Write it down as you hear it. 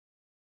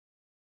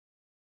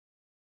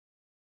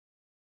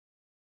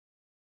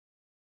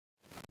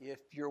If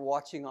you're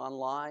watching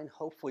online,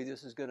 hopefully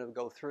this is going to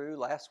go through.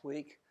 Last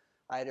week,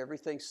 I had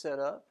everything set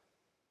up,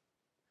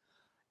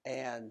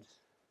 and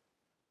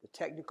the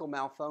technical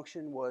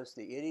malfunction was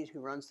the idiot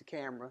who runs the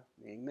camera,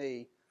 meaning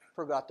me,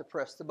 forgot to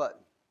press the button.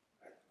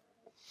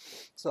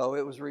 So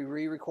it was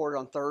re-recorded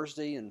on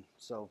Thursday, and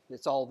so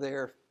it's all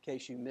there in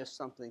case you missed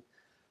something.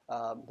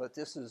 But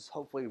this is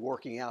hopefully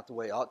working out the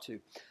way it ought to.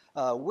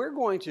 We're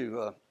going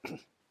to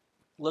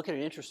look at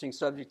an interesting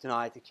subject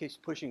tonight that keeps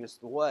pushing us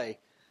away,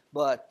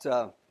 but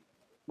I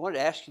wanted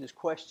to ask you this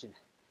question.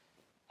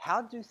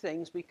 How do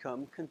things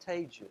become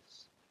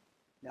contagious?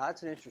 Now,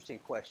 that's an interesting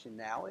question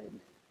now, isn't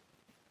it?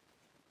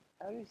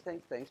 How do you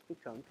think things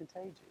become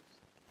contagious?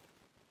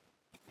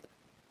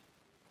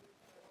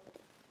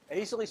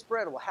 Easily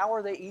spreadable. How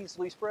are they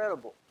easily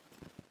spreadable?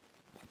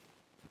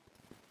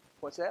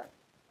 What's that?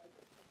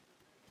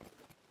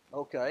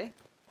 Okay.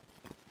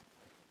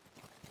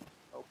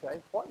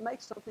 Okay. What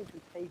makes something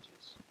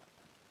contagious?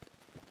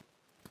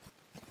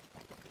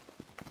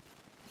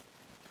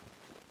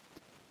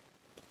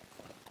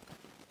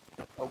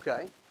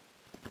 Okay.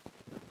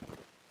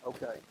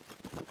 Okay.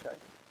 Okay.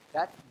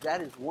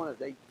 That is one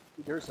of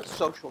there's a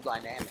social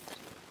dynamic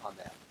on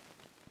that.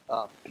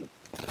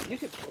 You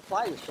could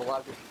apply this to a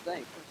lot of different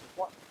things.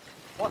 For instance,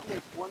 what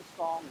makes one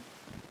song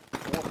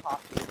more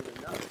popular than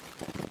another?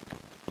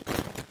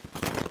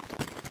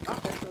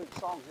 Not necessarily the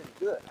song's any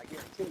good. I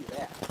guarantee you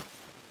that.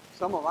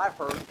 Some of them I've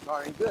heard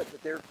aren't any good,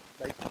 but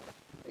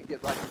they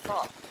get right to the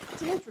top.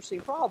 It's an interesting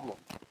problem.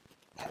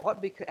 How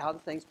do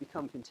things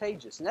become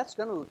contagious? And that's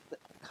going to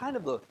kind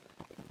of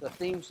the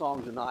theme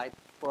song tonight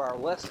for our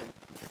lesson,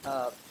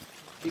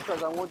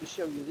 because I wanted to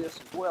show you this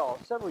as well.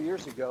 Several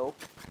years ago,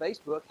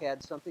 Facebook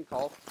had something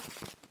called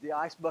the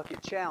Ice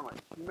Bucket Challenge.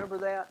 You remember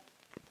that?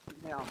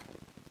 Now,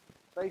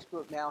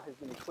 Facebook now has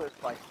been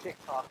eclipsed by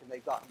TikTok, and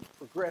they've gotten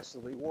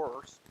progressively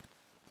worse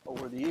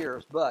over the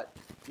years. But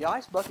the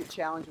Ice Bucket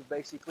Challenge was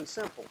basically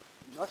simple.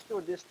 The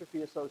Muscular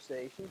Dystrophy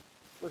Association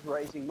was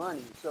raising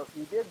money. So if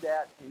you did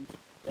that, and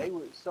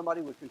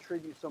somebody would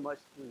contribute so much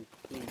to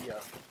the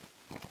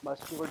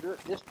muscular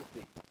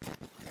dystrophy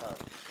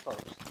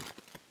folks.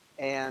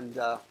 And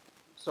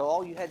so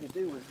all you had to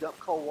do was dump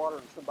cold water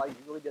on somebody you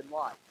really didn't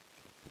like.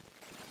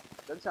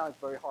 Doesn't sound like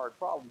a very hard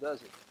problem,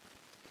 does it?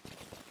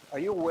 Are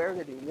you aware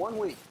that in one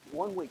week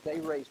they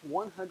raised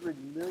 $100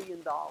 million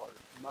in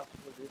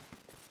muscular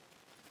dystrophy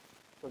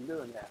from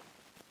doing that?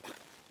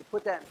 To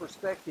put that in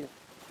perspective,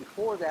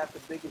 before that, the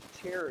biggest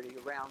charity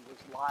around was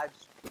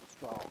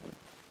Livestrong.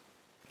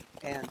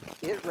 And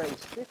it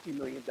raised $50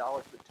 million,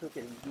 but took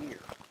it a year.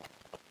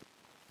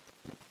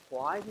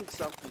 Why did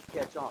something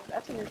catch on?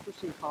 That's an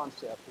interesting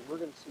concept, and we're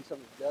going to see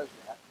something that does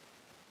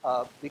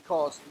that.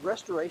 Because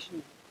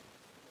restoration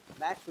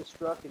match was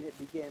struck, and it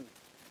began to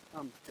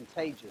become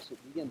contagious.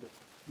 It began to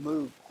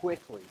move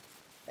quickly,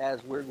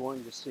 as we're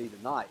going to see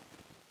tonight.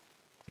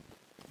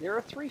 There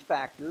are three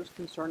factors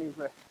concerning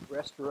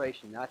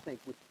restoration. I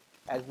think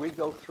as we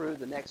go through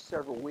the next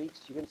several weeks,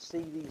 you're going to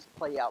see these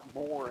play out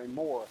more and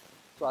more.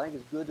 So I think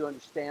it's good to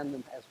understand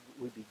them as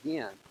we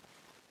begin.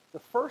 The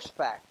first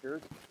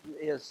factor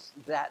is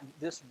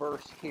this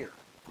verse here.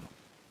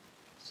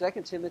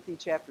 2 Timothy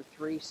chapter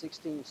 3,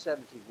 16 and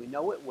 17. We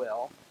know it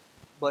well,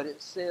 but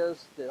it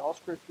says that all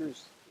Scripture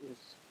is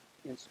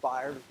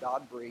inspired,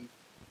 God-breathed,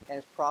 and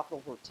is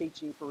profitable for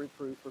teaching, for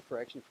reproof, for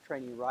correction, for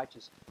training in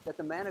righteousness, that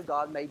the man of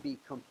God may be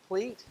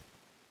complete,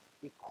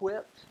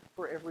 equipped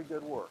for every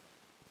good work.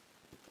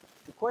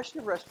 The question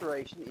of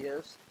restoration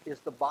is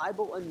the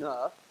Bible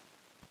enough,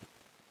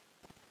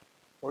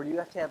 or do you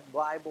have to have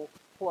Bible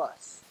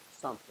plus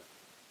something?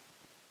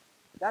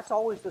 That's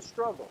always the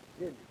struggle,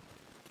 isn't it?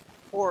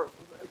 Or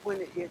when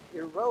it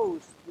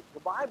arose, the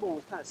Bible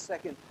was kind of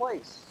second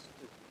place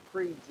to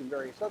creeds and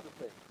various other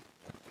things.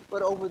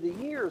 But over the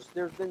years,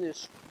 there's been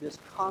this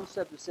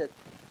concept that said,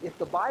 if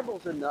the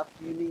Bible's enough,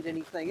 do you need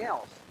anything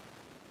else?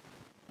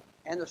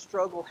 And the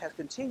struggle has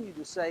continued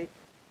to say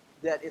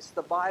that it's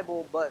the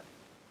Bible, but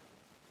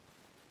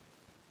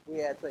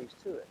we add things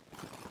to it.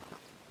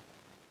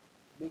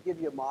 Let me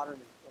give you a modern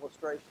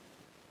illustration.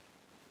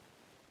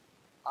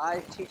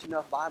 I teach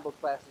enough Bible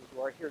classes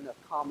where I hear enough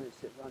comments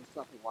that run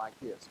something like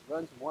this. It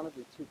runs one of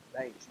the two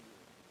veins.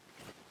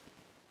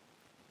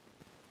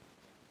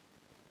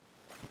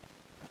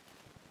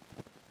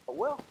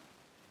 Well,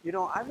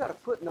 I've got a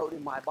footnote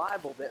in my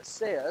Bible that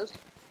says,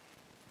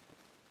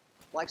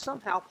 like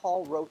somehow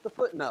Paul wrote the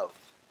footnote.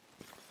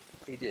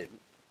 He didn't.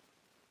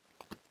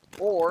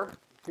 Or,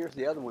 here's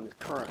the other one that's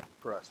current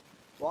for us.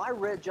 Well, I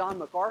read John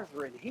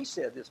MacArthur, and he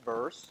said this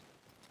verse,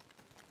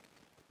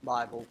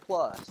 Bible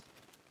plus.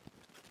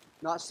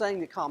 Not saying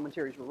the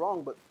commentaries were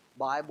wrong, but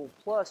Bible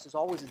plus is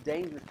always a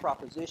dangerous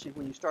proposition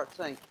when you start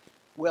saying,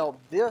 well,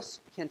 this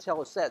can tell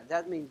us that.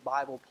 That means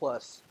Bible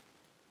plus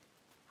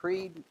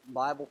creed,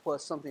 Bible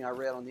plus something I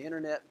read on the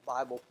internet,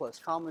 Bible plus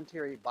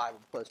commentary,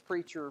 Bible plus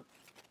preacher,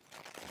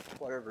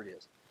 whatever it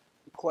is.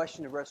 The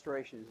question of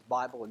restoration is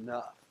Bible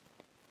enough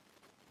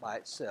by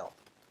itself.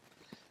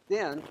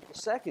 Then, the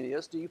second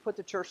is, do you put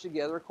the church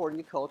together according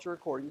to culture,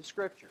 according to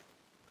Scripture?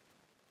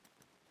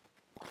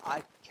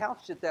 I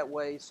couched it that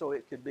way so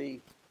it could be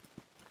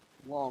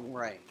long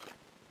range.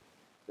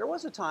 There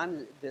was a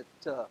time that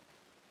the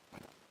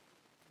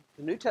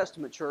New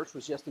Testament church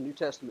was just the New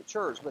Testament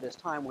church, but as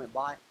time went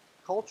by,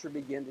 culture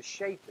began to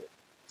shape it.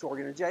 Its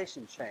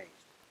organization changed.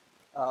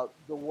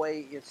 The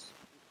way its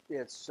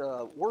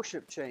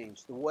worship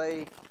changed. The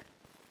way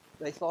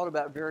they thought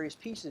about various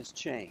pieces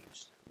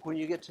changed. When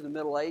you get to the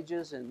Middle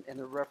Ages and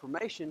the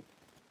Reformation,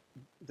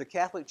 the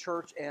Catholic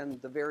Church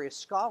and the various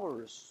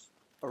scholars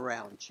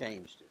around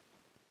changed it.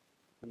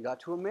 When you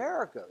got to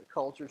America, the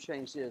culture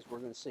changed, as we're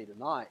going to see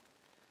tonight.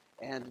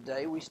 And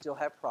today we still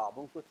have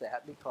problems with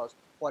that because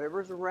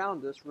whatever's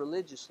around us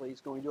religiously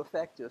is going to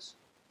affect us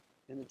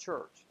in the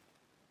church.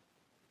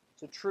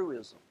 It's a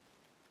truism.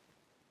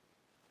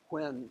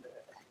 When,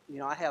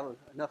 I have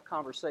enough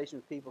conversation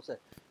with people who say,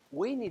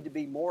 we need to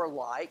be more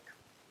like,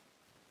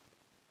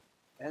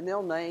 and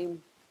they'll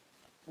name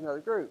another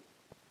group.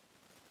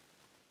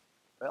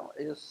 Well,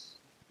 you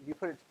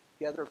put it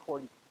together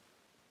according to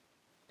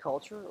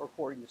culture or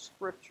according to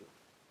Scripture?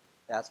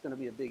 That's going to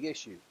be a big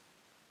issue.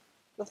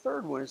 The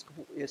third one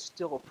is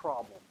still a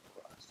problem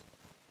for us.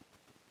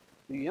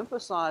 Do you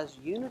emphasize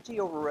unity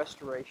over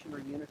restoration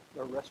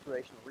or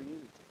restoration over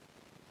unity?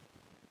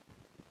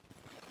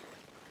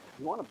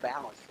 You want to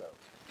balance those.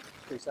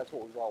 At least that's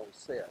what we've always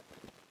said.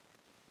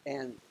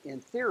 And in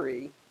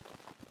theory,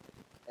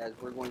 as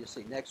we're going to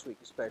see next week,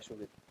 especially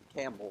with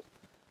Campbell,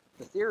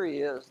 the theory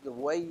is the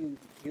way you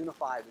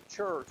unify the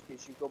church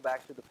is you go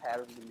back to the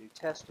pattern of the New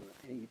Testament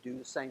and you do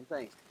the same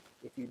things.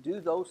 If you do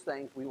those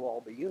things, we will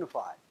all be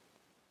unified.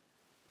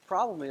 The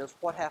problem is,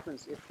 what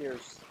happens if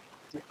there's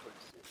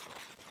differences?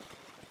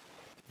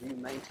 Do you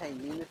maintain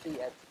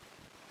unity at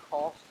the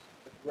cost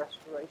of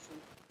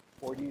restoration?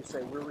 Or do you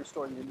say, we're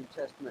restoring the New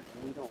Testament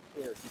and we don't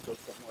care if you go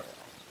somewhere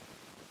else?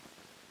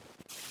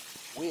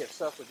 We have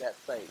suffered that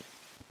fate,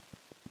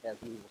 as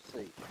we will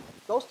see.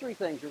 Those three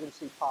things you're going to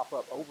see pop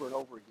up over and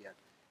over again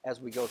as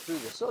we go through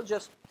this. So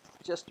just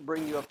to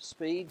bring you up to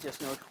speed,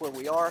 just notice where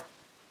we are.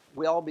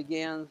 We all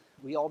begin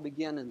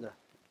in the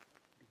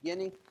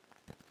beginning,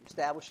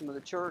 establishment of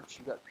the church.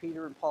 You've got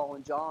Peter and Paul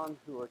and John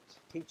who are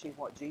teaching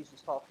what Jesus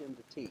taught them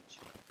to teach.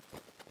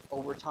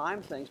 Over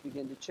time, things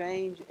begin to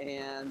change,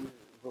 and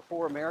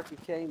before America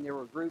came, there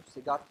were groups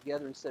that got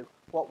together and said,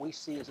 what we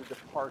see is a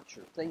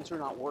departure. Things are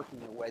not working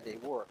the way they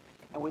were.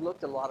 And we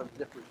looked at a lot of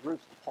different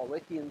groups, the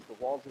Paulicians, the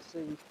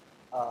Waldensians,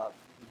 the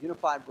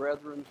Unified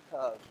Brethren,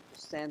 the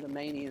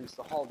Sandemanians,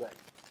 the Haldanes.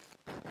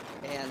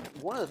 And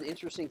one of the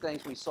interesting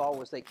things we saw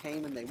was they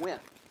came and they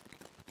went.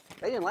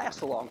 They didn't last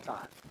a long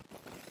time.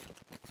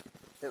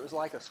 It was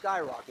like a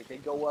skyrocket.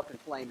 They'd go up and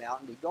flame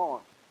out and be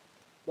gone.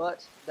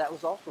 But that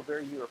was also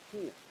very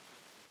European.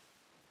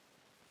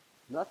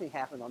 Nothing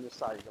happened on this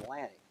side of the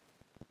Atlantic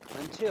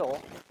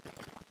until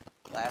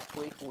last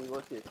week when we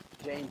looked at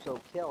James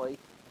O'Kelly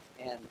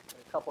and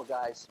a couple of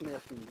guys,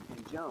 Smith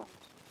and Jones.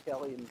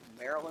 Kelly in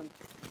Maryland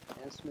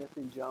and Smith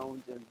and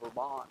Jones in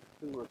Vermont,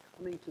 who were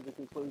coming to the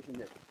conclusion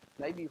that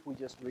maybe if we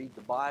just read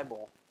the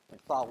Bible and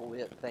follow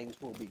it, things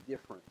will be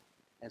different.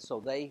 And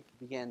so they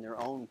began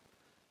their own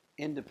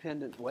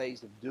independent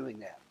ways of doing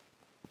that.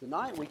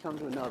 Tonight we come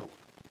to another one.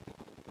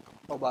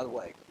 Oh, by the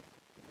way,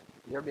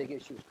 their big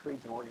issue is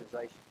creeds and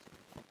organizations.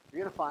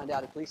 You're going to find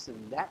out, at least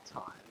in that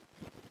time,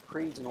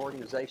 creeds and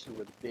organizations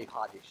were the big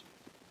hot issues.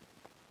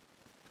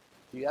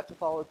 Do you have to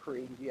follow a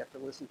creed? Do you have to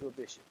listen to a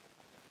bishop?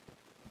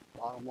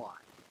 Bottom line.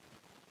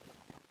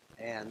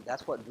 And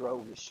that's what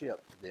drove the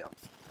ship to them.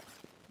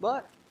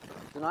 But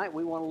tonight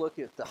we want to look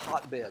at the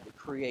hotbed that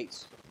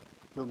creates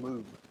the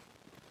movement.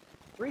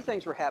 Three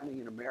things were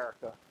happening in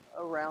America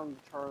around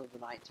the turn of the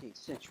 19th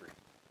century.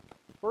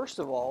 First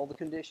of all, the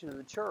condition of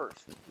the church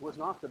was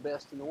not the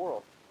best in the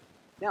world.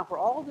 Now, for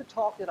all the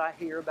talk that I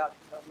hear about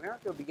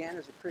America began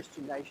as a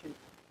Christian nation,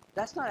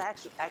 that's not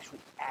actually accurate.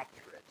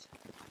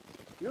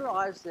 You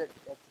realize that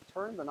at the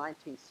turn of the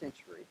 19th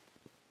century,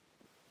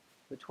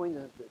 between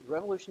the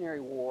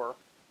Revolutionary War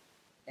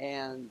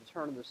and the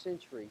turn of the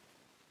century,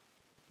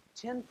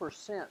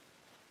 10%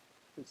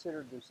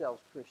 considered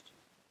themselves Christian.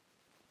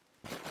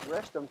 The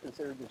rest of them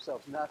considered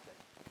themselves nothing.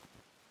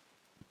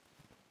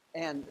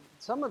 And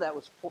some of that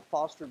was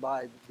fostered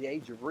by the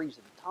Age of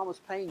Reason.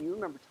 Thomas Paine, you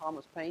remember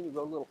Thomas Paine? He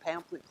wrote a little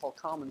pamphlet called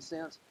Common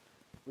Sense,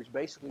 which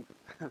basically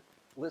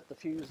lit the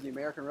fuse of the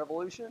American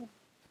Revolution.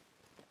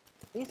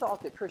 He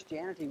thought that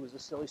Christianity was a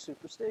silly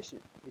superstition.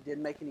 It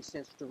didn't make any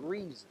sense to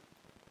reason.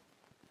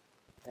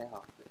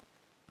 Now,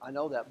 I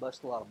know that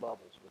busts a lot of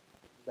bubbles, but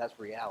that's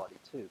reality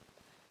too.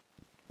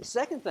 The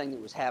second thing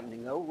that was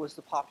happening, though, was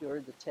the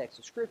popularity of the text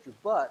of Scripture,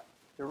 but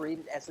to read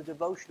it as a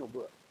devotional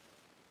book.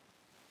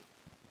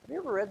 Have you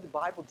ever read the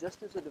Bible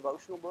just as a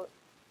devotional book?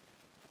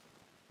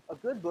 A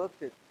good book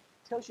that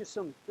tells you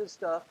some good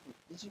stuff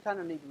that you kind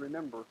of need to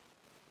remember,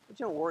 but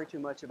you don't worry too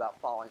much about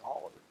following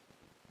all of it.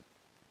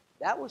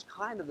 That was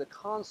kind of the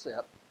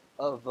concept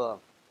of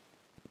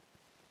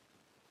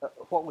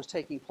what was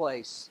taking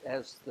place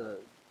as the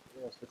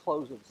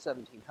close of the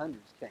 1700s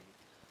came.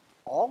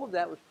 All of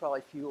that was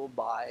probably fueled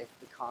by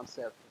the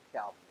concept of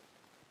Calvinism.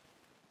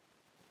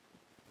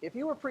 If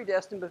you were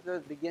predestined before the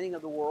beginning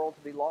of the world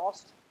to be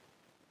lost,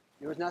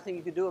 there was nothing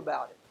you could do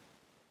about it.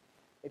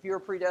 If you were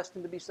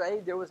predestined to be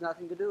saved, there was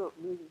nothing to do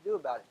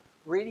about it.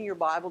 Reading your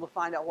Bible to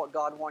find out what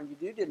God wanted you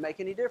to do didn't make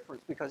any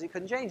difference because He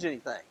couldn't change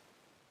anything.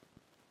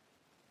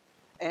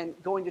 And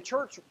going to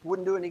church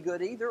wouldn't do any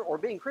good either, or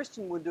being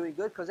Christian wouldn't do any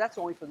good because that's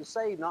only for the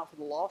saved, not for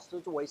the lost. So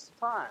it's a waste of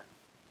time.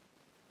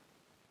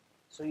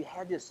 So you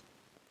had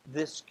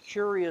this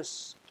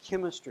curious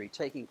chemistry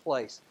taking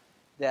place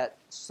that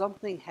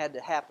something had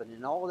to happen,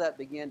 and all of that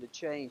began to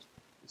change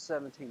in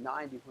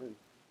 1790 when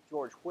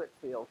George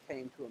Whitefield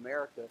came to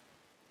America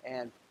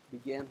and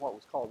began what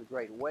was called the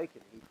Great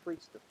Awakening. He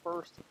preached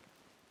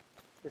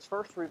his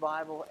first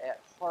revival at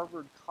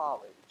Harvard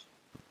College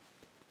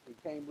in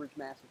Cambridge,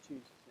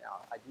 Massachusetts. Now,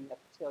 I do have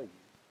to tell you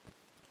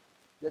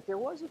that there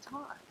was a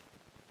time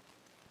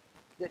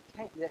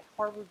that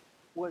Harvard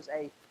was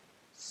a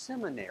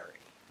seminary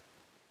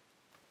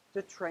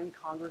to train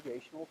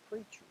congregational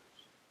preachers.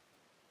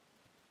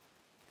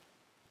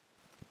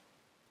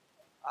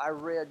 I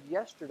read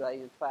yesterday,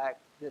 in fact,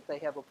 that they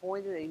have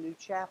appointed a new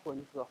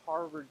chaplain to the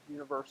Harvard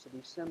University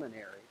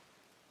Seminary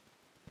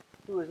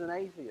who is an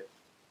atheist.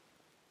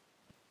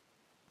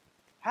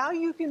 How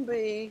you can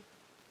be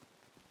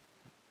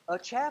a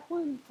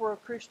chaplain for a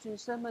Christian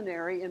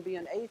seminary and be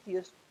an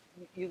atheist,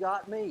 you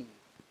got me.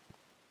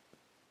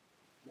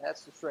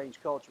 That's the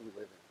strange culture we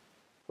live in.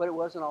 But it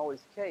wasn't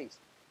always the case.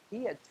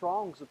 He had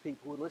throngs of people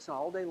who would listen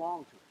all day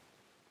long to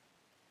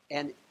him.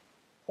 And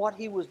what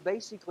he was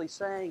basically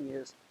saying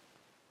is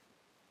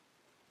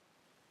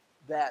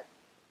that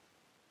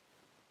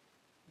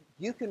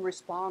you can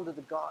respond to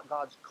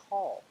God's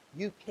call.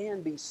 You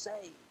can be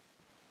saved.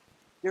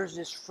 There's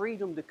this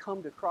freedom to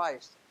come to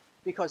Christ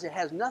because it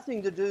has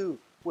nothing to do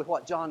with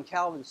what John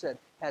Calvin said.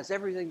 It has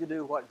everything to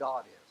do with what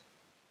God is.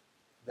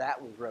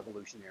 That was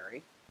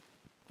revolutionary.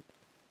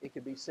 It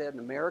could be said in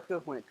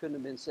America when it couldn't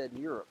have been said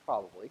in Europe,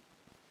 probably.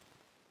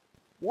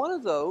 One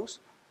of those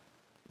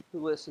who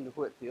listened to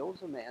Whitefield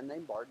was a man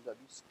named Barton W.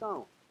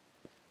 Stone.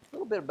 A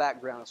little bit of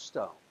background of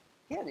Stone.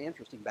 He had an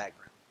interesting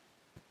background.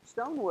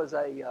 Stone was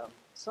a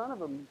son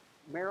of a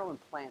Maryland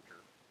planter.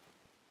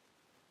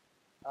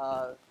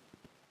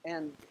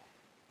 And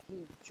he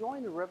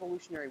joined the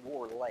Revolutionary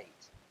War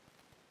late.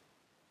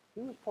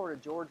 He was part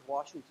of George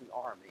Washington's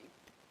army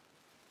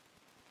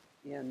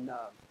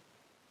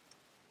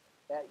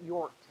at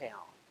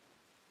Yorktown.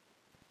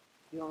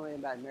 If you don't know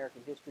anything about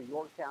American history,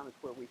 Yorktown is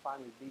where we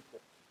finally beat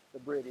the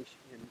British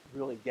and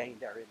really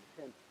gained our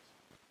independence.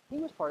 He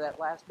was part of that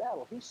last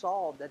battle. He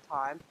saw the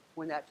time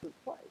when that took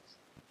place.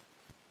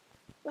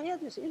 So he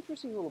had this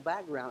interesting little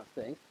background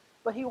of things,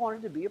 but he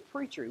wanted to be a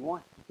preacher.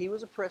 He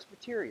was a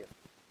Presbyterian.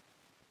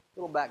 A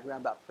little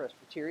background about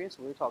Presbyterians.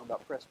 So we're talking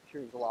about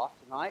Presbyterians a lot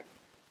tonight.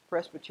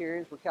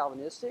 Presbyterians were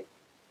Calvinistic.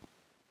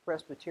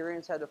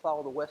 Presbyterians had to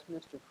follow the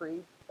Westminster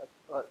Creed,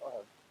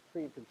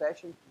 Creed of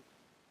Confession,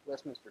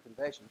 Westminster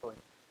Confession,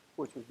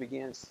 which was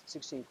began in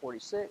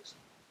 1646.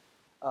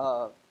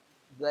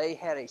 They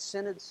had a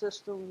synod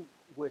system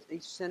with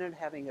each synod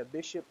having a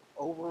bishop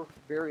over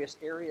various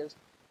areas,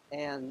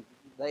 and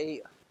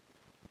they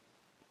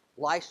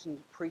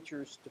licensed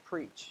preachers to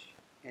preach.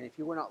 And if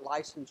you were not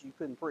licensed, you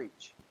couldn't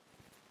preach.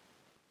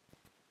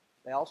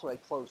 They also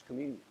had closed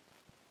communion,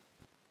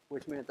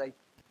 which meant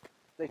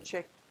they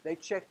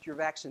checked your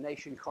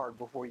vaccination card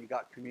before you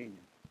got communion.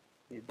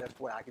 The best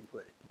way I can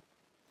put it.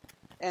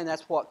 And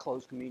that's what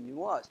closed communion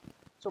was.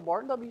 So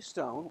Barton W.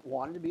 Stone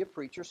wanted to be a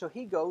preacher, so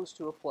he goes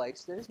to a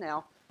place that is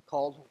now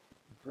called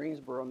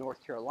Greensboro,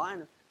 North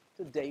Carolina,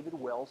 to David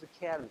Wells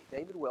Academy.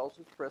 David Wells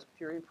was a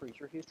Presbyterian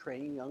preacher. He was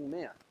training young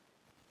men,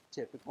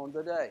 typical of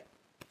the day.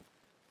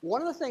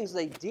 One of the things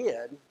they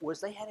did was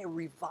they had a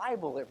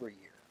revival every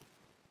year.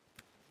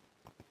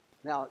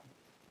 Now,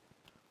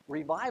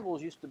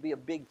 revivals used to be a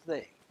big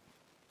thing.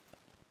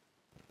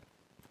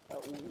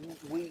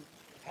 We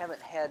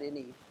haven't had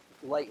any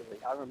lately.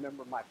 I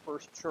remember my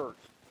first church.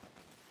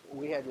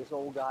 We had this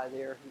old guy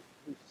there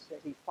who said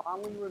he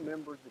fondly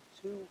remembered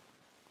the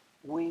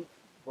 2-week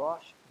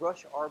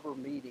brush arbor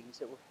meetings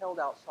that were held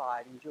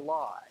outside in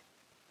July.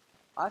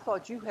 I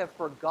thought you have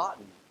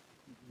forgotten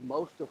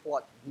most of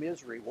what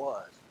misery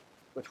was.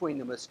 Between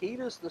the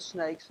mosquitoes, the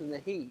snakes, and the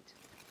heat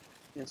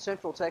in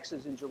Central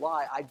Texas in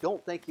July, I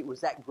don't think it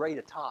was that great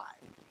a time.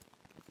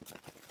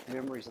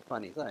 Memory's a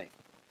funny thing.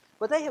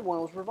 But they had one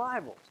of those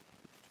revivals.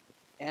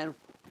 And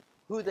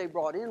who they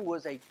brought in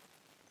was a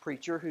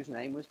preacher whose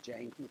name was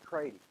James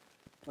McCready.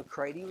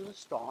 McCready was a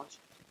staunch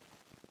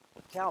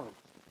Calvinist.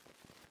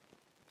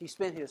 He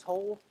spent his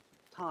whole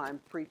time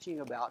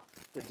preaching about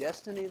the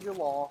destiny of the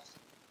lost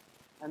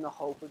and the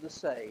hope of the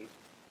saved,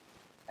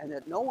 and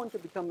that no one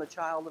could become a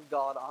child of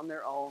God on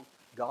their own.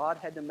 God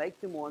had to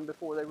make them one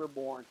before they were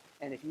born,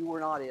 and if you were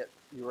not it,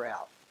 you were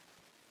out.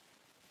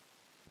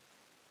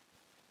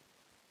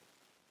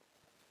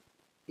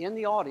 In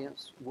the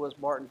audience was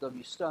Barton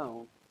W.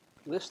 Stone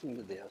listening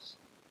to this,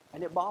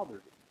 and it bothered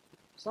him.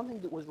 Something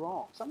that was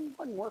wrong. Something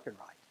wasn't working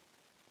right.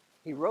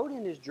 He wrote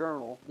in his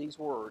journal these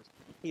words,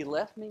 "He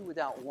left me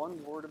without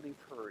one word of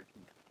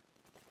encouragement."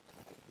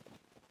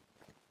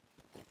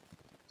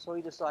 So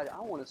he decided,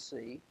 I want to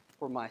see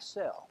for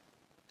myself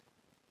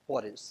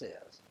what it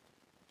says.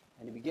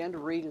 And he began to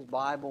read his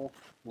Bible,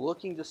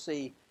 looking to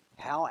see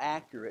how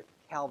accurate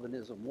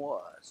Calvinism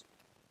was,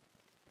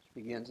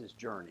 which begins his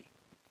journey.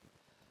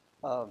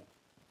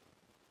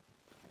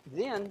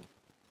 Then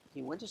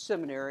he went to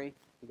seminary.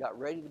 He got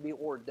ready to be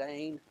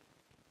ordained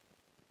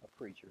a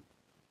preacher,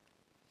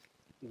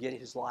 to get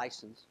his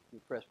license in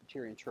the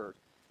Presbyterian Church.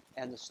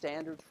 And the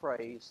standard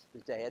phrase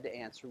that they had to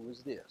answer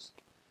was this: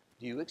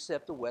 do you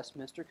accept the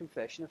Westminster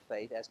Confession of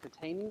Faith as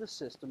containing the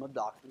system of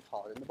doctrine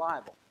taught in the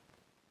Bible?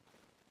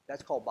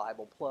 That's called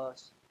Bible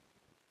Plus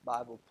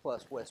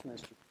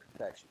Westminster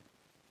Confession.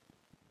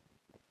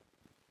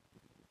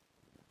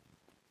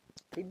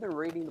 He'd been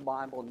reading the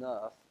Bible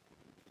enough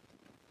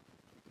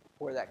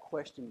where that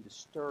question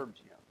disturbed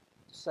him.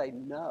 To say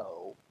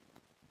no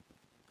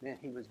meant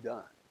he was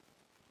done.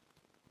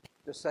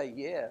 To say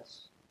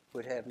yes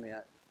would have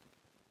meant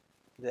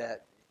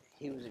that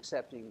he was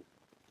accepting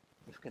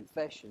the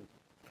confession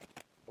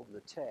over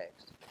the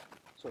text.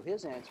 So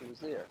his answer was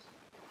this: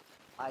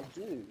 I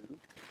do,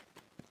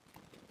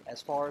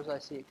 as far as I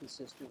see it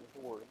consistent with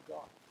the Word of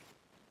God.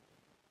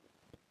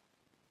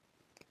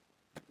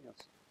 You know,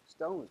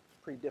 Stone was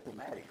pretty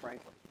diplomatic,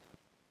 frankly.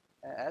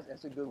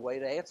 That's a good way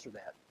to answer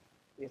that.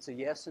 It's a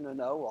yes and a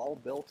no all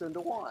built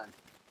into one.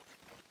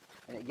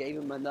 And it gave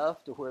him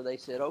enough to where they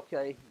said,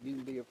 okay, you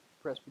can be a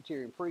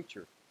Presbyterian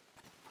preacher.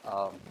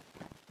 And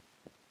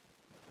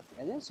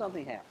then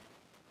something happened.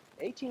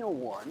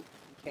 1801, in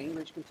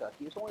Cambridge, Kentucky,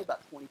 it was only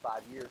about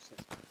 25 years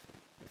since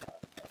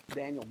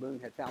Daniel Boone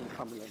had found the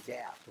Cumberland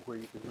Gap to where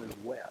you could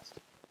move west.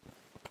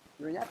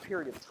 During that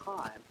period of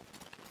time,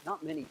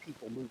 not many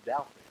people moved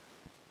out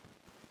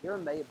there. There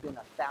may have been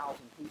 1,000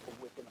 people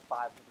within a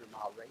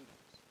 500-mile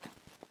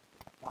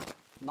radius.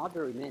 Not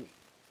very many.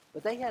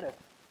 But they had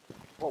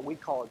what we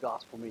call a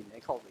gospel meeting. They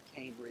called it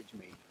the Cambridge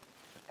meeting.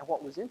 And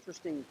what was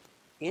interesting,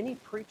 any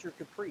preacher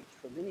could preach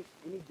from any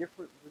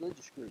different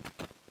religious group.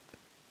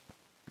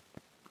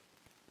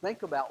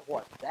 Think about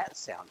what that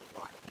sounded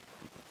like.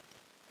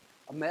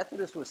 A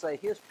Methodist would say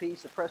his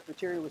piece, a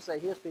Presbyterian would say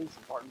his piece,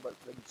 and Barton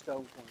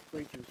Stone was one of the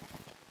preachers.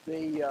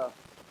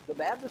 The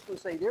Baptist would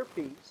say their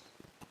piece,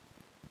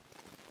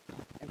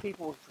 and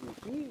people were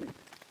confused.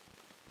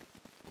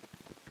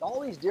 All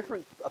these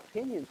different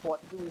opinions, what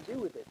do we do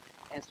with it?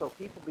 And so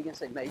people begin to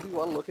say, maybe you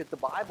ought to look at the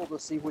Bible to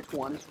see which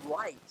one is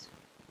right.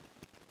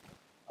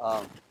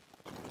 And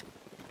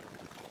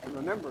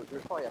remember,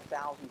 there's probably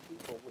 1,000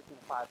 people within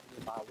a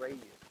 500-mile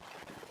radius.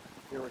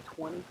 There were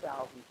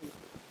 20,000 people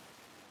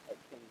at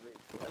Cambridge.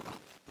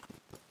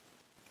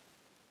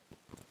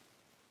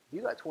 If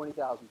you got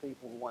 20,000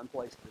 people in one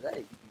place today,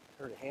 you'd be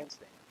heard a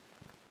handstand.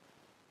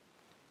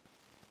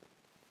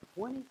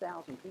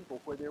 20,000 people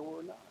where there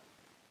were none.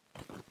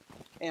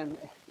 And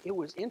it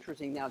was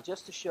interesting. Now,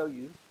 just to show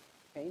you,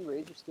 Cane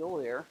Ridge is still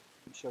there.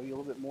 I'll show you a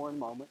little bit more in a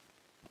moment.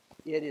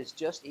 It is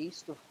just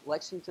east of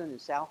Lexington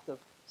and south of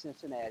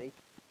Cincinnati.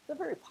 It's a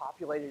very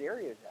populated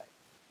area today.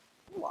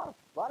 A lot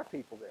of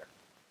people there.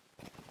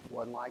 It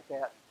wasn't like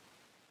that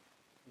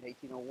in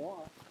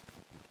 1801.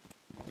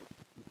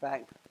 In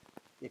fact,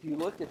 if you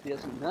looked at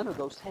this, none of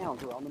those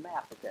towns were on the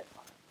map at that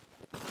time.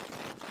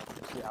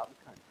 Just out in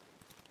the country.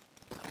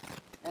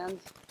 And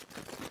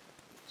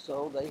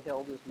so they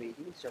held this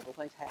meeting, and several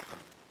things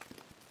happened.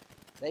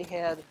 They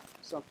had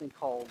something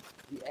called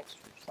the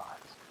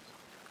exercises.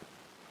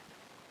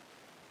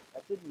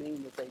 That didn't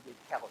mean that they did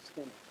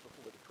calisthenics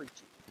before the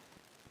preaching.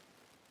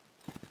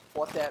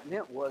 What that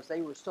meant was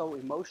they were so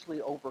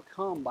emotionally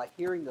overcome by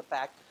hearing the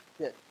fact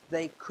that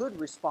they could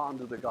respond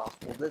to the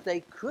gospel, that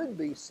they could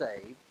be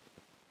saved,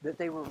 that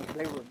they were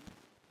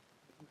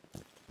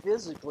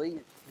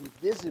physically and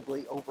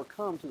visibly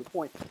overcome to the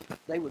point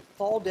they would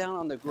fall down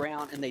on the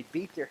ground and they'd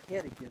beat their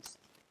head against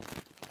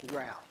the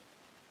ground.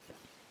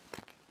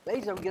 They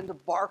would begin to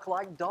bark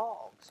like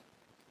dogs.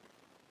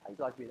 How'd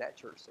you like to be that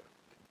church, sir?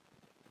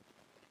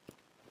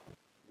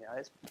 Yeah,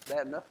 it's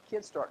bad enough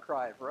kids start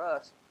crying for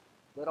us.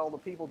 Let all the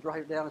people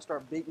drive down and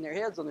start beating their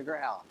heads on the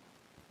ground.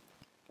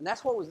 And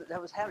that's what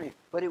was happening.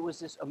 But it was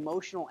this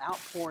emotional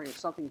outpouring of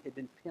something that had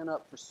been pent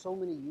up for so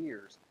many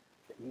years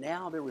that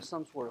now there was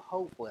some sort of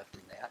hope left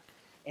in that.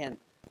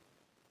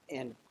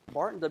 And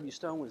Barton W.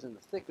 Stone was in the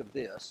thick of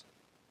this,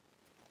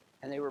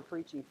 and they were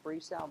preaching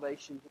free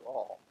salvation to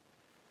all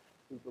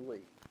who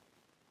believe.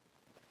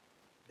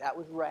 That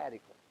was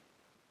radical.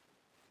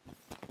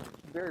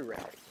 Very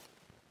radical.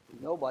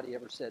 Nobody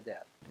ever said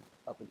that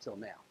up until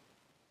now.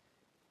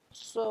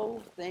 So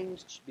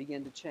things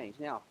begin to change.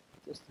 Now,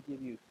 just to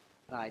give you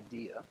an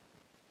idea,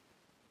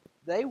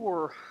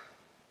 because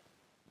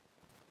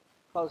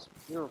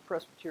there were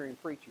Presbyterian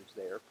preachers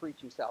there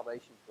preaching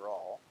salvation for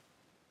all,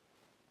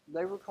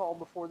 they were called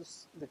before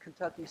the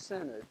Kentucky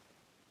Synod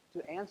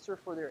to answer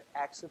for their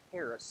acts of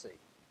heresy.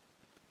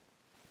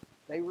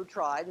 They were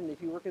tried, and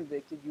if you were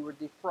convicted, you were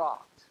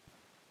defrocked.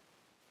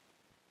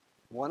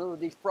 One of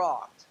the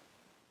defrocked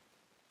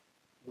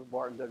was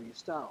Barton W.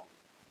 Stone.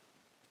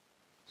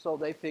 So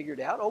they figured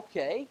out,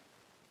 okay,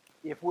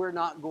 if we're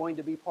not going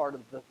to be part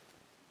of the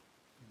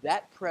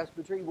that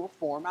presbytery will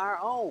form our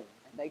own.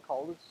 And they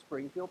called it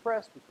Springfield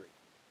Presbytery.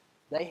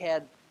 They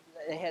had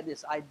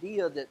this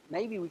idea that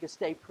maybe we could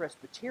stay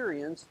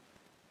Presbyterians,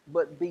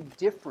 but be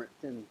different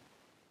than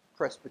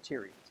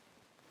Presbyterians.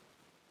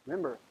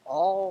 Remember,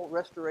 all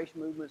restoration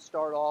movements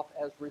start off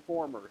as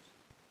reformers,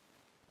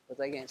 but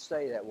they can't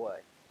stay that way.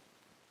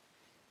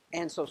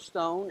 And so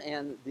Stone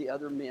and the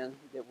other men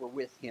that were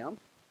with him,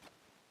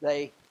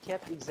 they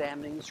kept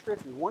examining the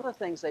scriptures. One of the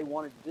things they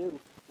wanted to do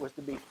was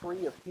to be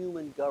free of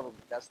human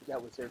government.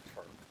 That was their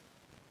term,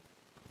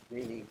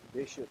 meaning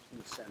bishops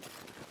and senators.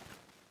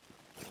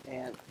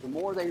 And the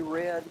more they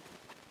read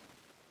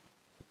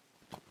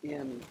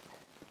in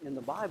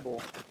the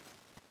Bible,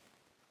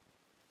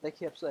 they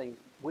kept saying,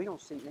 we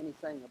don't see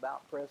anything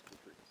about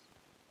presbyteries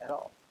at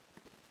all.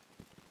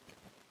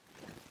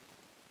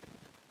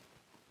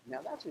 Now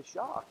that's a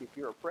shock if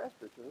you're a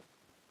presbyter,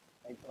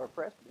 or a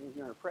presbyterian,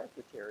 you're in a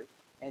presbytery,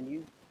 and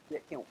you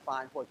can't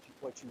find what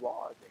you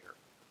are there.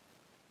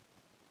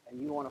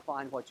 And you want to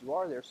find what you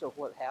are there. So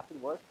what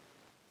happened was,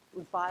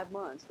 in 5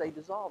 months, they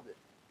dissolved it.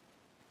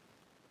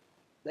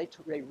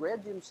 They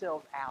read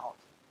themselves out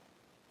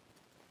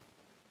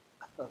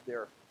of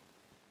their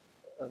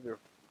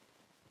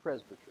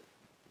presbytery.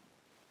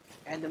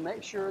 And to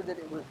make sure that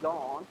it was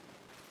gone,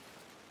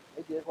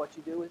 they did what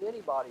you do with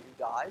anybody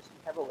who dies.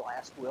 You have a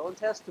last will and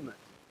testament.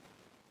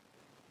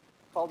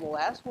 It's called the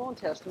last will and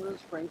testament of the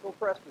Springfield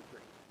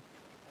Presbytery.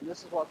 And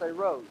this is what they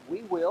wrote.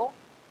 We will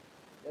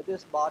that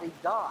this body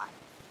die,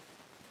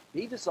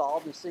 be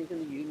dissolved and sink in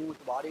the union with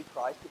the body of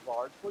Christ at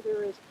large, for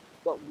there is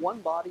but one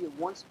body and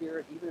one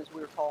spirit, even as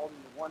we are called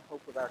in the one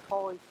hope of our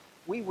calling.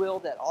 We will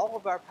that all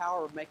of our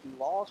power of making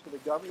laws for the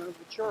government of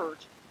the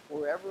church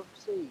forever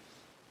cease,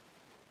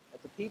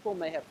 that the people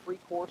may have free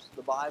course of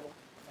the Bible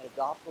and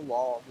adopt the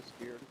law of the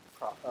Spirit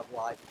of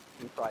life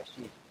in Christ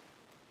Jesus.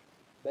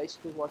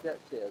 Basically what that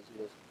says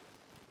is,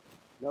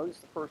 notice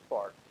the first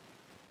part,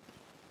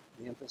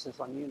 the emphasis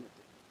on unity.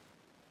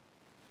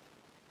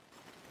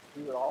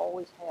 He would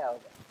always have,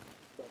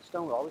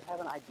 Stone would always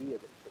have an idea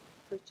that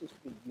Christians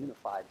could be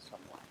unified in some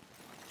way,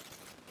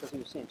 because he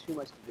was seeing too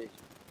much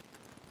division.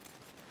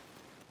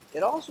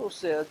 It also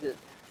said that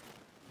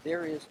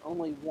there is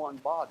only one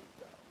body,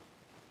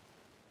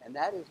 though, and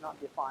that is not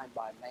defined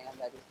by man,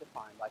 that is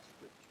defined by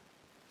Scripture.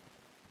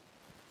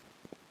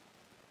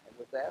 And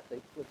with that, they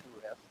put to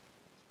rest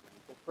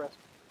Springfield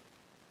Presbytery.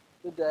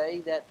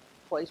 Today, that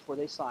place where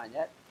they signed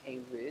that,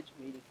 Cane Ridge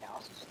Meeting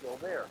House, is still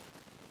there.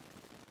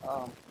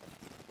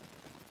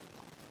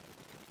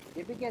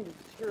 It began to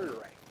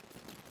deteriorate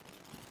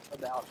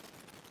about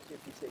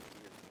 56 years ago.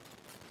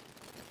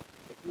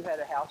 If you had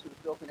a house that was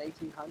built in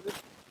 1800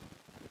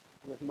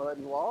 with mud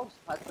and logs,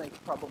 I think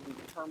probably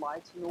the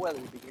termites and the weather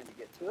would begin to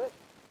get to it.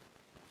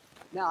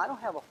 Now, I don't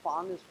have a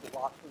fondness for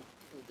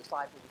the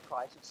disciples of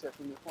Christ except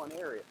in this one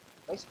area.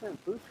 They spent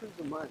bukus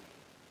of money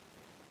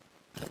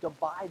to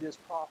buy this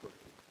property,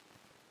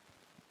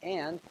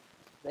 and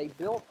they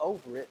built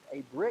over it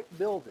a brick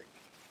building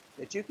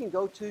that you can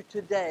go to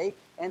today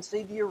and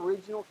see the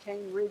original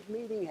Cane Ridge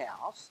Meeting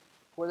House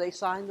where they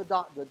signed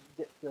the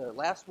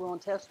last will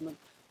and testament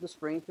of the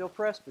Springfield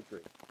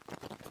Presbytery.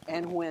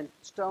 And when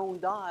Stone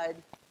died,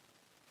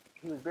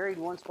 he was buried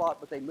in one spot,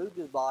 but they moved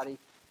his body,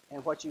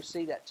 and what you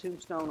see, that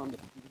tombstone on the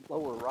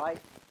lower right,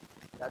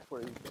 that's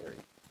where he was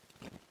buried.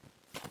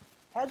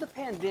 Had the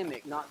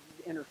pandemic not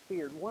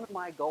interfered, one of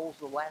my goals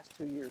the last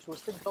 2 years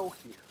was to go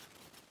here.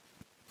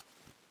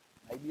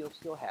 Maybe it'll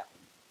still happen,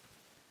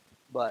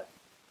 but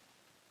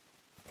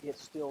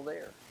it's still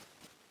there,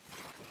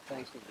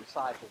 thanks to the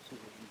disciples who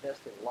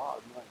invested a lot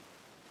of money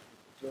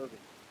in preserving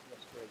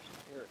restoration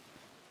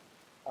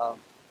area.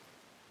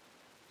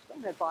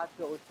 Stone had 5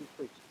 pillars for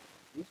preaching.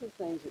 These are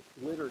things that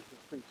liturgy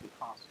was preaching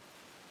constantly.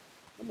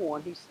 Number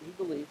one, he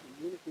believed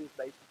that unity is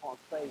based upon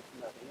faith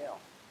and nothing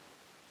else.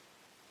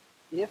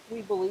 If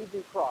we believed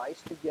in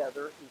Christ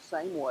together in the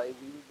same way,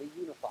 we would be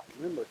unified.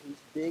 Remember, he's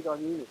big on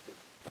unity.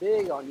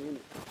 Big on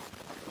unity.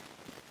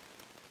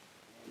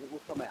 And it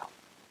will come out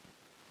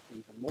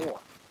even more.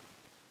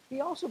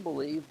 He also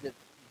believed that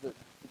the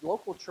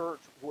local church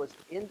was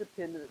an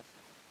independent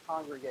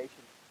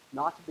congregation,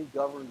 not to be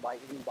governed by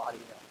anybody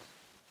else.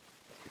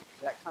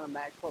 Does that kind of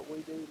match what we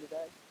do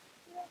today?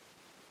 Yeah.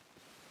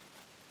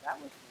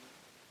 That was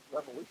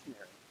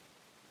revolutionary.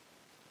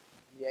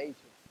 In the age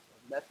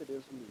of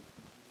Methodism and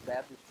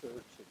Baptist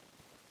Church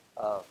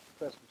and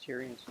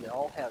Presbyterians, they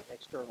all have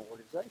external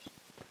organizations.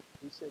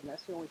 He said, and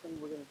that's the only thing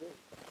we're going to do.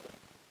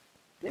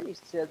 Then he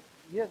said,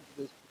 the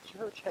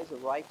church has a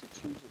right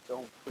to choose its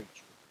own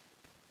preacher.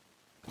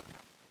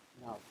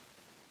 Now,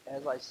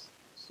 as I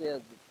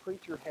said, the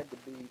preacher had to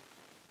be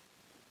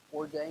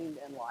ordained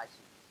and licensed.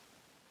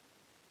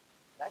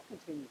 That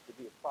continues to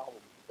be a problem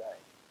today.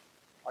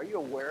 Are you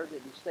aware that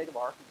in the state of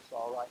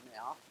Arkansas right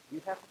now,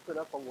 you have to put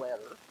up a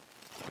letter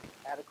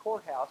at a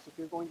courthouse if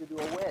you're going to do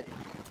a wedding,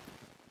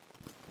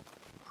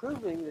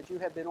 proving that you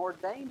have been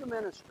ordained a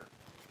minister?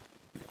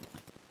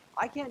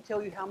 I can't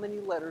tell you how many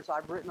letters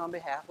I've written on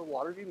behalf of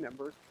Waterview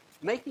members,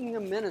 making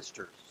them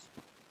ministers,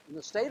 in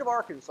the state of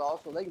Arkansas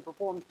so they can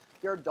perform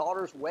their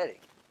daughter's wedding.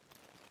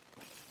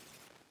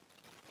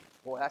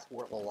 Boy, that's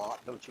worth a lot,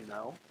 don't you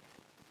know?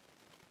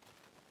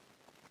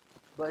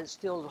 But it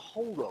still is a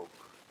holdover.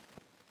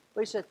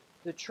 But he said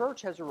the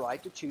church has a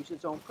right to choose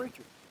its own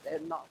preacher. They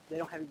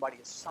don't have anybody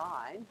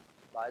assigned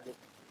by the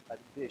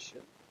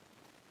bishop.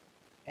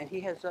 And he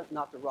has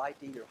not the right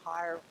to either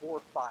hire or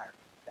fire.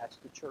 That's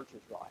the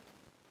church's right.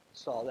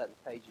 Saw that in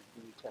the pages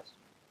of the New Testament.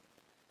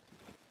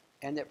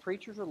 And that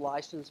preachers are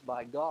licensed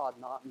by God,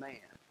 not man.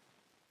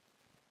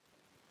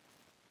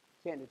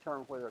 Can't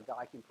determine whether a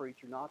guy can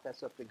preach or not.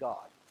 That's up to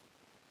God.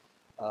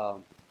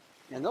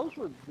 And those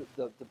were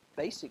the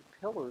basic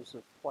pillars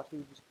of what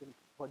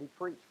he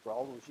preached for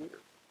all those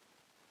years.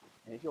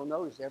 And if you'll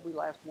notice, every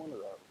last one of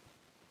those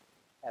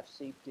have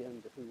seeped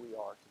into who we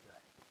are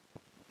today.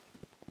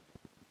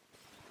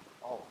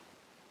 All of them.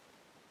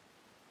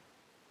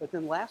 But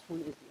then the last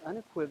one is the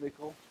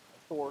unequivocal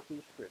authority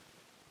of Scripture,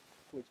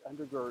 which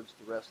undergirds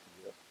the rest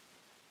of this.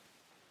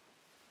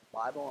 The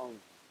Bible only,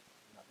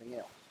 nothing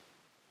else.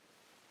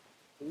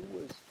 He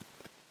was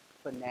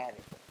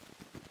fanatical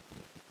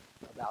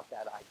about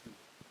that idea.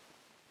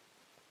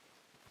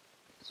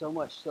 So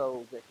much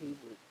so that he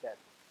was that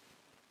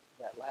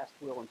last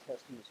will and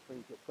testament of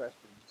Springfield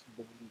Presbyterian just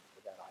believed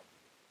for that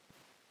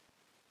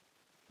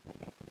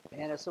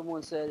idea. And as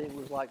someone said, it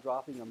was like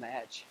dropping a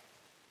match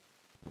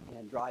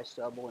in dry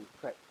stubble and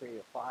create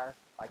a fire,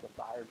 like a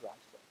fire dry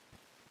stubble.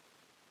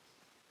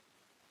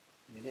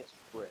 And it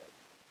spread.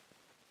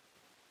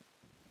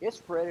 It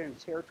spread in a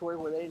territory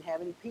where they didn't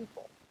have any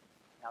people.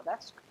 Now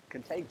that's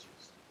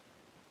contagious.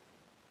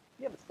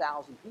 You have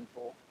 1,000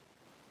 people,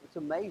 it's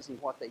amazing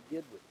what they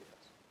did with this.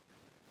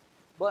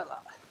 But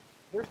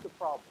here's the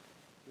problem.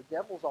 The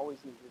devil's always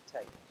in the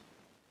details.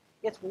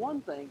 It's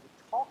one thing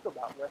to talk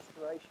about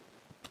restoration.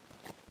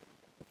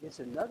 It's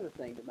another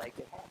thing to make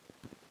it happen.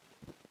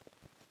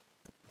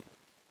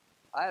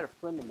 I had a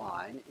friend of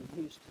mine in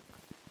Houston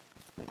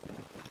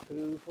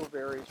who, for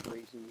various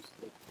reasons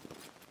that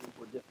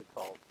were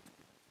difficult,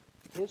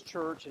 his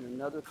church and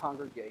another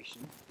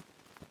congregation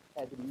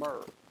had to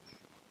merge.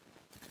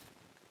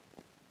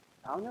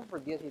 I'll never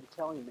forget him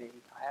telling me,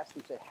 I asked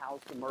him, he said,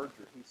 how's the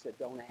merger? He said,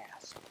 don't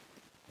ask.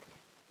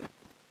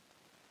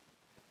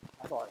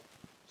 I thought,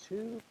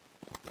 two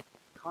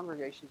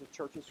congregations of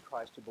churches of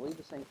Christ who believe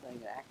the same thing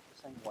and act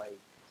the same way,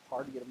 it's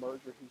hard to get a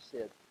merger. He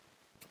said,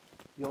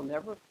 you'll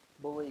never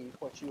believe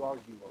what you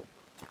argue over.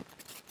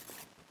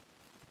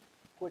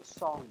 Which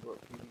songbook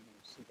do you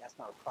use? See, that's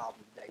not a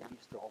problem today. We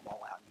just throw them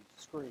all out and use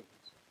the screens.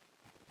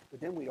 But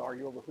then we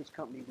argue over which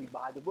company we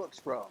buy the books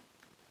from,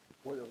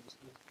 where the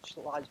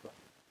slides from.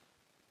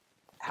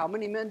 How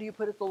many men do you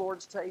put at the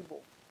Lord's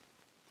table?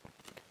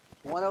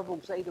 One of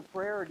them say the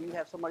prayer, or do you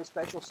have somebody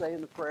special say in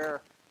the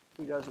prayer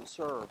who doesn't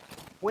serve?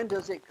 When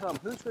does it come?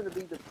 Who's going to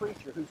be the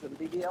preacher? Who's going to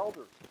be the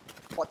elders?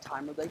 What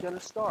time are they going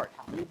to start?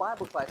 How many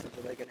Bible classes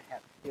are they going to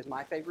have? Is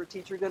my favorite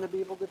teacher going to be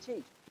able to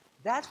teach?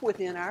 That's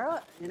within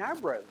our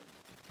brethren.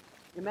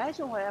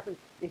 Imagine what happens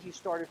if you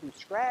started from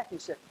scratch and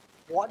said,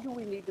 what do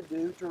we need to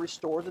do to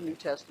restore the New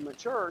Testament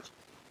church?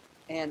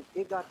 And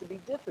it got to be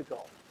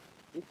difficult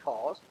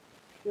because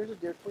there's a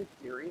different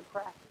theory and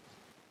practice.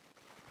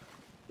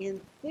 In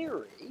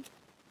theory,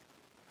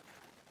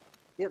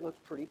 it looks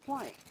pretty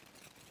plain.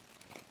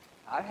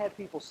 I've had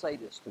people say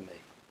this to me.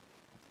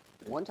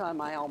 One time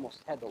I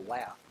almost had to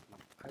laugh.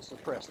 I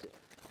suppressed it.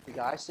 The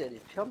guy said,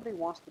 if somebody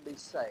wants to be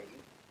saved,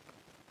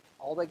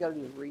 all they got to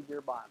do is read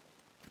their Bible.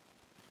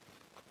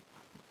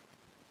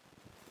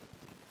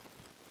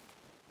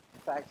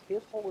 In fact,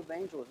 his whole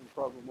evangelism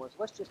program was,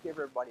 let's just give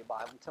everybody a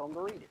Bible and tell them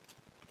to read it.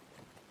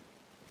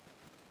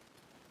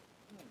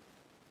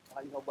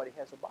 Why nobody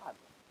has a Bible?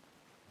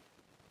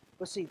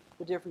 But see,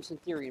 the difference in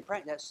theory and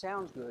practice, that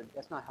sounds good.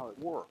 That's not how it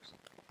works.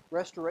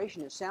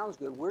 Restoration, it sounds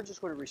good. We're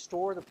just going to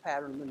restore the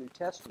pattern of the New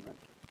Testament.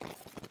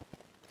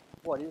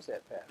 What is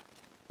that pattern?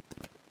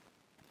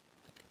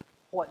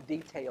 What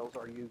details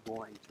are you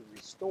going to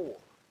restore?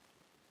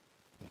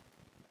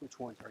 Which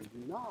ones are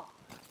you not?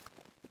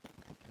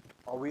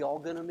 Are we all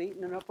going to meet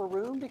in an upper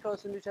room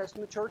because the New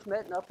Testament church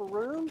met in an upper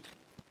room?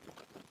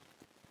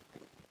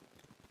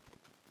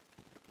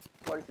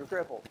 What if you're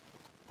crippled?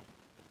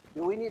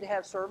 Do we need to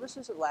have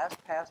services that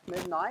last past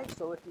midnight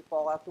so if you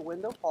fall out the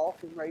window, Paul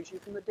can raise you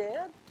from the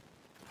dead?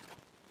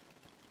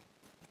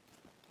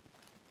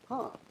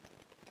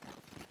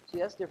 See,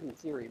 that's different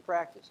than theory and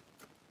practice.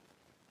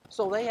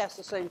 So they asked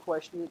the same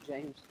question that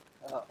James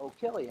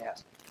O'Kelly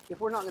asked. If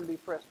we're not going to be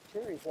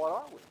Presbyterians, what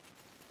are we?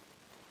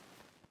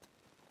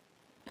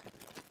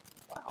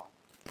 Wow.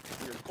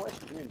 Good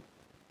question, isn't it?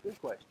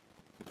 Good question.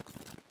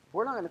 If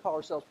we're not going to call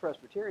ourselves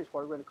Presbyterians,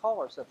 what are we going to call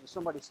ourselves? If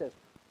somebody says,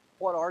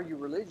 what are you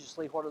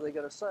religiously? What are they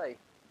going to say?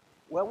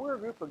 Well, we're a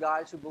group of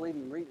guys who believe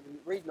in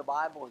reading the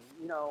Bible,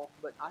 and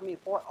but I mean,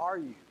 what are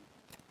you?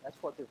 That's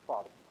what their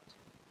problem was.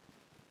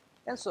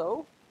 And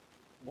so,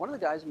 one of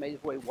the guys that made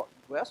his way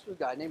west was a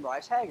guy named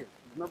Rice Haggard.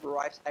 Remember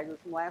Rice Haggard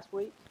from last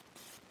week?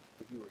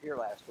 If you were here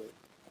last week.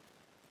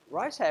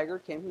 Rice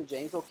Haggard came from the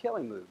James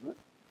O'Kelly movement,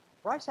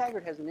 Bryce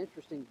Haggard has an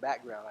interesting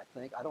background, I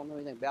think. I don't know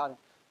anything about him,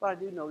 but I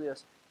do know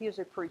this. He is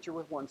a preacher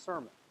with one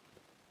sermon.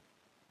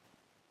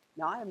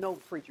 Now, I have known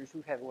preachers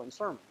who have one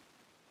sermon.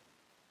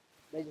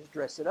 They just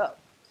dress it up.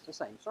 It's the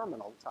same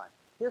sermon all the time.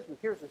 Here's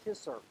his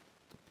sermon.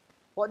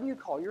 What do you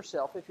call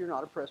yourself if you're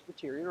not a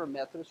Presbyterian or a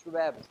Methodist or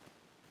Baptist?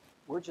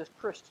 We're just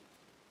Christians.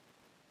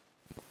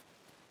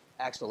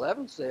 Acts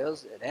 11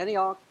 says at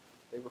Antioch,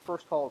 they were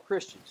first called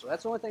Christians. So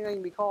that's the only thing they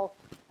can be called.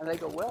 And they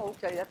go, well,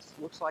 okay, that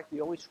looks like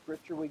the only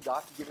scripture we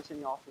got to give us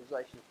any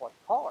authorization of what to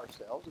call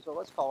ourselves. And so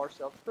let's call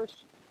ourselves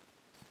Christians.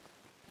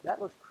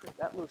 That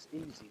looks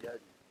easy, doesn't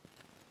it?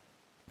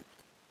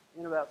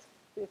 In about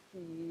 50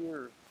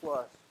 years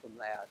plus from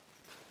that,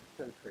 it's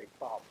going to create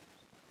problems.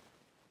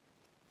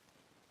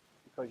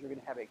 Because you're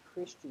going to have a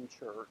Christian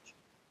church.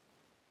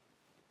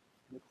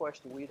 And the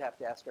question we'd have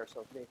to ask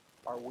ourselves today,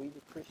 are we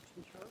the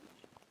Christian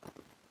church?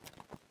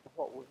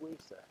 What would we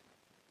say?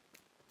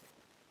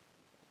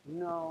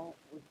 No,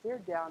 they're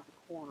down at the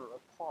corner of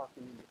Park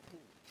and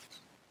Independence.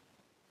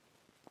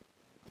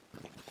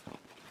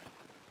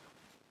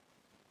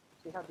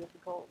 See how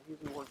difficult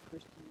using the word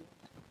Christian is?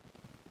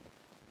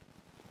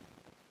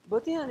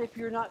 But then if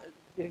you're not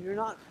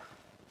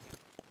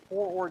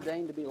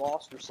foreordained to be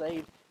lost or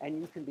saved and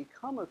you can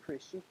become a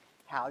Christian,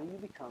 how do you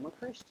become a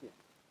Christian?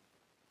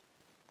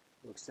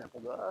 Looks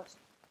simple to us.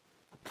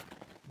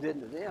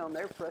 Didn't to them.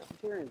 They're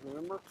Presbyterians,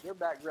 remember? Their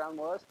background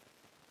was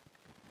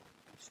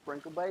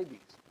sprinkle babies.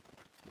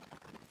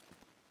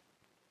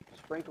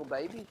 Sprinkle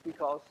babies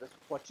because that's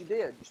what you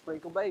did. You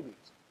sprinkle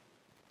babies.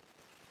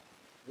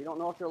 You don't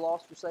know if they're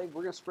lost or saved.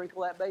 We're going to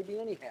sprinkle that baby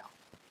anyhow.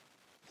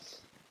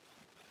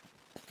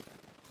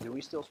 Do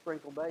we still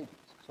sprinkle babies?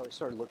 So they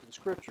started looking at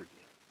Scripture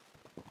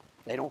again.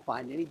 They don't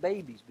find any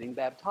babies being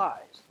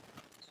baptized.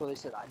 So they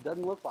said, it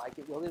doesn't look like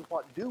it. Well, then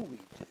what do we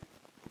do?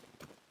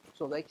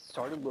 So they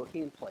started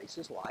looking in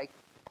places like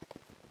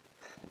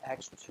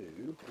Acts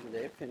 2, the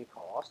day of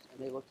Pentecost,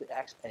 and they looked at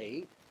Acts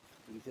 8,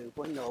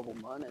 one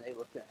nobleman, and they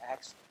looked at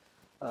Acts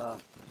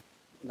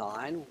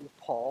 9 with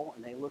Paul,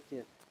 and they looked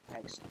at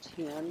Acts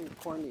 10 with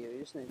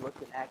Cornelius, and they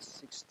looked at Acts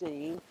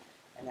 16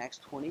 and Acts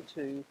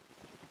 22. And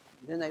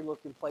then they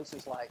looked in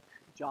places like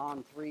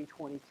John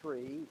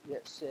 3:23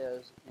 that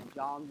says, and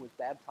John was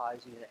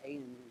baptizing at Ain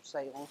in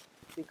Salem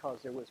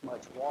because there was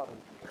much water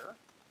there.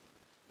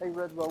 They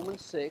read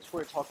Romans 6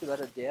 where it talked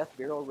about a death,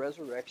 burial,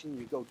 resurrection.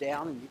 You go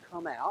down and you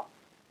come out.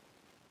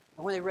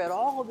 And when they read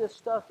all of this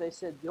stuff, they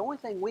said the only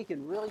thing we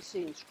can really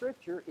see in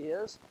Scripture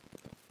is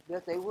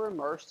that they were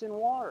immersed in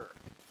water.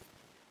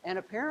 And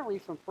apparently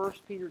from 1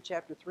 Peter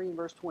chapter 3 and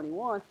verse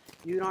 21,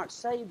 you're not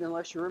saved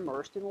unless you're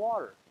immersed in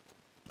water.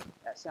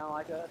 That sound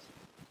like us?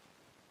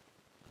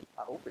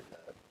 I hope it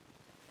does.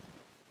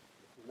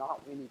 If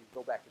not, we need to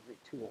go back and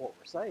retool what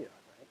we're saying,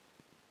 I think.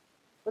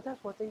 But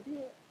that's what they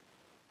did.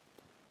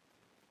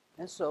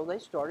 And so they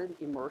started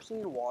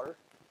immersing in water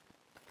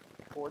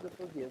for the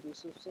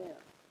forgiveness of sin.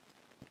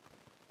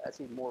 That's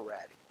even more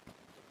radical.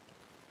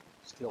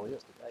 Still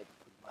is today,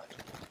 pretty much.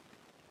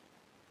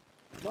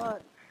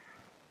 But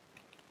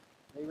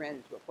they ran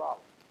into a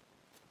problem.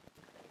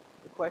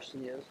 The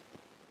question is,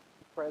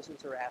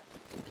 presence or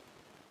absence?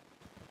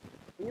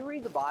 When you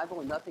read the Bible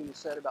and nothing is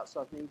said about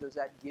something, does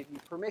that give you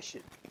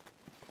permission?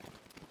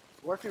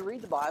 Or if you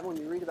read the Bible and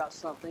you read about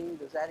something,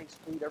 does that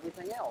exclude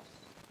everything else?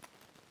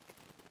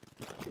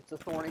 It's a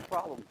thorny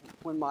problem.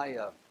 When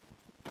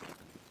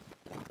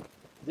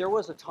there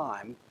was a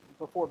time,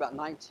 before about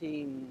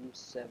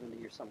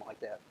 1970 or something like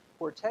that,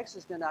 where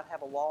Texas did not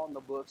have a law in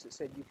the books that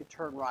said you could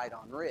turn right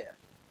on red.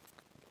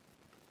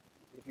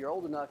 If you're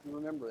old enough, you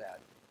remember that.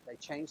 They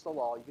changed the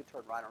law, you could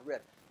turn right on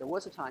red. There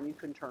was a time you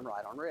couldn't turn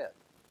right on red.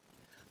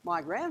 My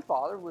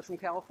grandfather was from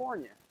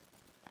California.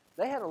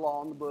 They had a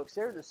law in the books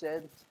there that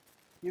said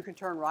you can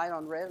turn right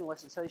on red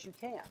unless it says you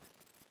can't.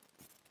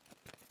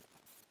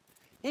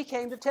 He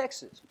came to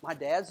Texas. My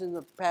dad's in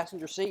the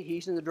passenger seat.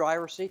 He's in the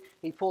driver's seat.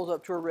 He pulls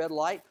up to a red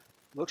light,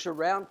 looks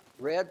around,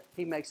 red.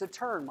 He makes a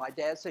turn. My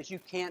dad says, you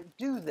can't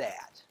do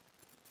that.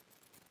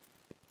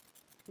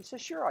 He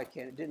says, sure I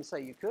can. It didn't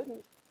say you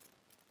couldn't.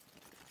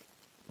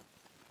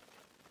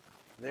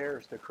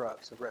 There's the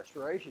crux of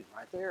restoration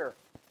right there.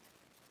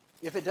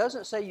 If it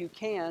doesn't say you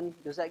can,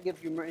 does that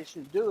give you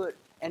permission to do it?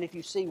 And if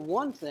you see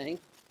one thing,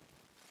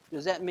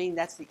 does that mean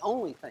that's the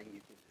only thing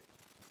you can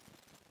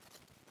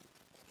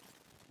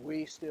do?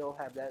 We still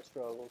have that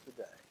struggle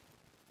today.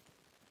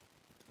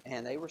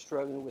 And they were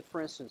struggling with, for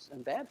instance,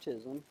 in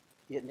baptism,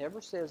 it never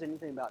says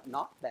anything about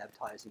not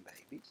baptizing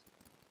babies.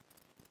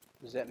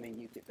 Does that mean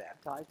you could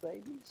baptize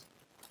babies?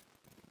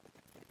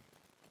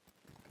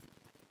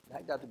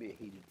 That got to be a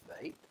heated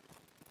debate.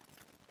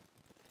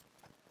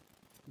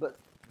 But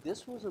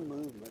this was a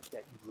movement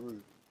that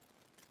grew.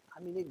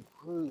 I mean, it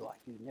grew like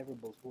you'd never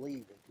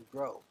believe it could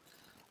grow.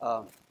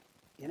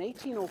 In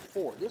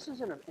 1804, this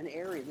is in an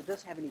area that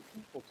doesn't have any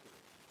people to it.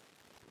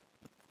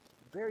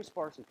 Very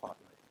sparsely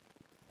populated.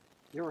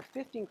 There were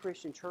 15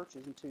 Christian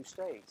churches in 2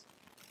 states,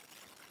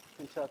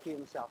 Kentucky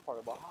and the south part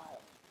of Ohio.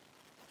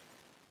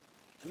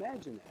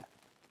 Imagine that.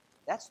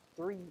 That's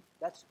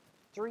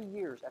 3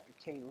 years after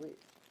Cain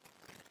lived.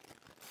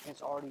 And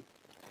it's already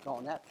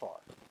gone that far.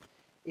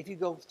 If you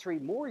go 3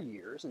 more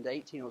years into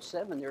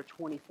 1807, there are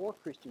 24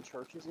 Christian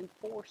churches in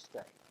 4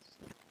 states.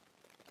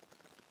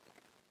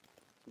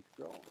 Keeps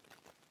growing.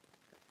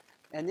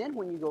 And then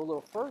when you go a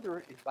little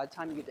further, by the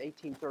time you get to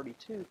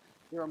 1832,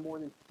 there are more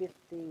than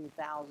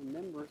 15,000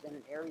 members in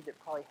an area that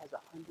probably has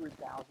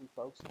 100,000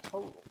 folks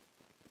total.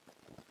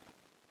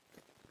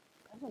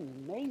 That's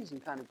an amazing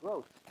kind of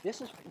growth.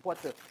 This is what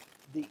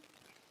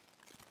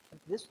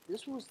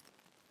this was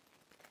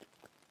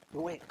the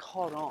way it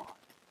caught on.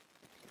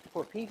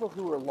 For people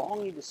who were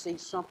longing to see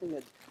something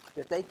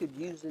that they could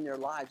use in their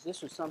lives,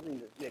 this was something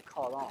that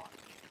caught on.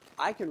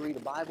 I can read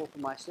a Bible for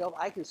myself,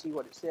 I can see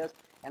what it says,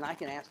 and I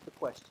can ask the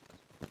questions.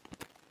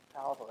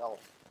 Powerful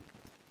element.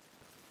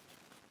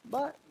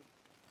 But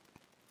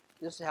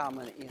this is how I'm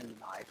going to end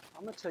tonight.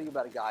 I'm going to tell you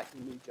about a guy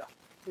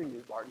who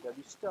knew Barton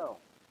W. Stone.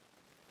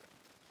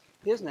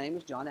 His name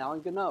is John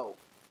Allen Gano.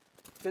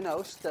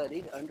 Gano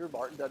studied under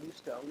Barton W.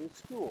 Stone in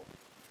school.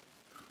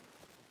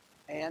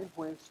 And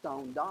when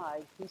Stone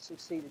died, he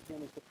succeeded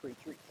him as the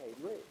preacher at Cade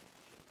Ridge.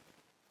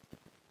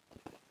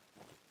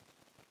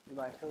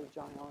 Anybody heard of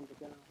John Allen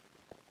Gano?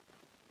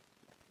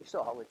 If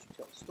so, I'll let you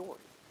tell the story.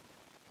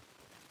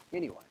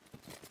 Anyway,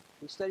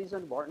 he studies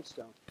under Barton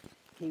Stone.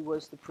 He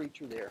was the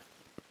preacher there.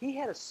 He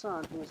had a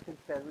son who was a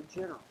Confederate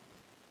general.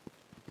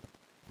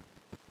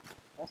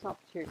 That's not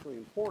particularly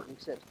important,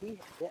 except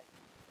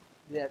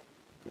that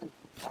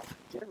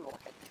general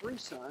had 3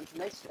 sons,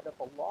 and they set up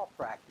a law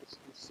practice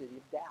in the city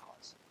of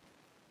Dallas.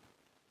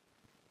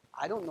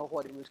 I don't know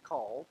what it was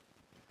called.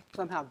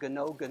 Somehow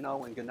Gano,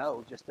 and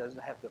Gano just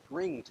doesn't have the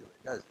ring to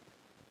it, does it?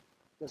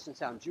 Doesn't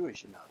sound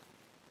Jewish enough.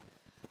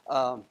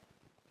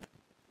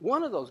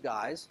 One of those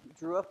guys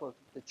drew up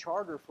the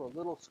charter for a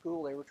little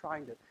school they were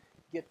trying to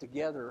get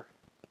together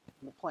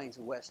in the plains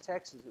of West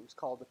Texas. It was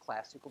called the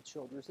Classical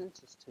Children's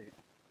Institute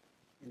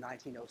in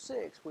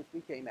 1906, which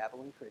became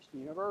Abilene Christian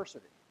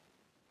University.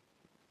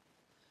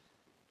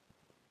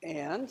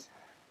 And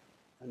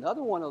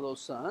another one of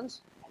those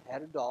sons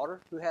had a daughter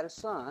who had a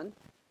son,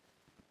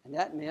 and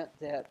that meant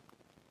that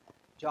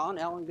John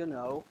Allen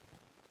Gano,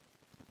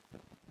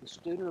 the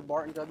student of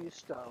Barton W.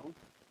 Stone,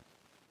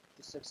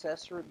 the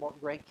successor at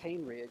Great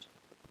Cane Ridge,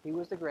 he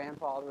was the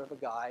grandfather of a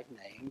guy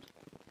named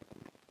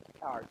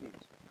Howard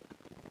Hughes.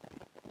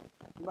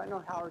 Anybody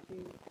know Howard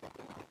Hughes?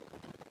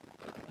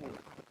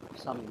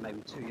 Some of you may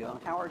be too young.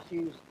 Howard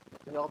Hughes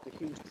developed a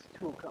Hughes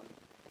Tool Company.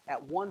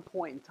 At one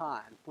point in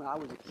time, when I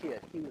was a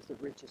kid, he was the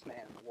richest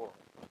man in the world.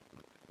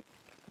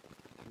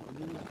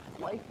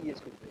 Flaky as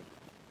could be.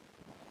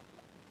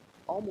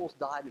 Almost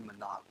died in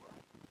Managua.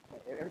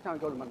 Every time we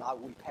go to Managua,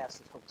 we pass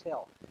this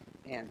hotel,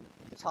 and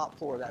the top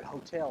floor of that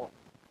hotel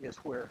is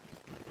where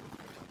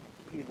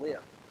he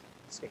lived,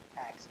 escaped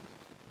taxes.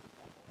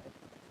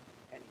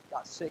 And he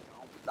got sick and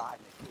almost died,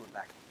 and they flew him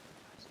back to the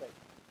United States.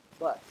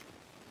 But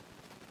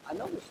I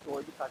know this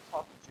story because I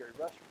talked to Jerry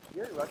Rushford.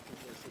 Jerry Rushford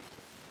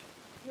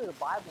was a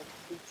Bible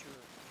teacher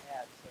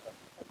at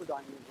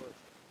Pepperdine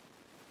University.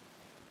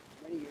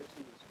 For many years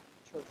he was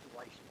church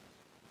relations.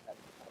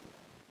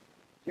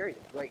 Jerry's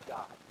a great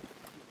guy.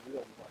 He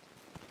really was.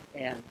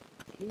 And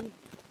he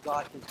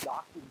got his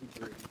doctorate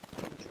degree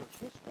in church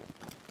history.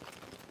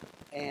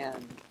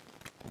 And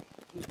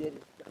he did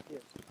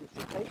his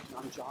dissertation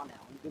on John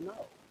Allen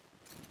Gano.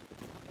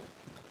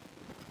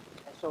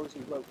 And so as he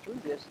wrote through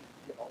this, he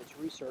did all his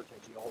research,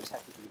 as you always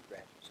have to do in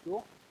graduate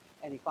school.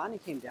 And he finally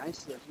came down and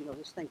says,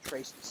 this thing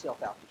traced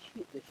itself out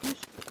to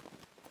Houston.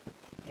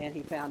 And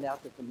he found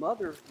out that the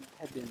mother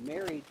had been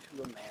married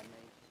to a man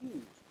named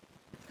Hughes.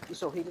 And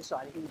so he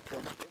decided he was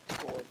going to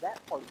explore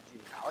that part of the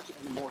genealogy,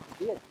 and the more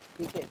he did,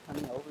 he kept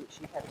coming over that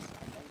she had a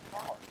son named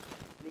Howard.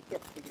 And he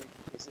kept figuring,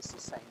 is this the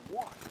same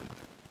one?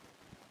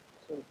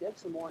 So he did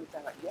some more and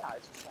found out, yeah,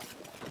 it's the same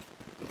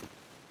one.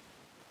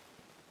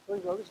 So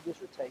he wrote his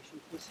dissertation.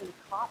 He sent a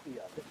copy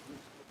of it, and it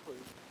was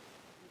approved to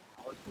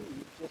Howard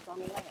Hughes just on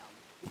the lam.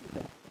 He didn't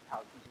think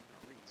Howard Hughes was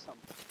going to read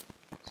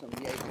some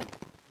Yankee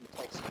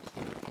dissertation.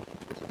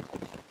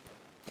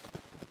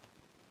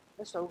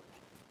 And so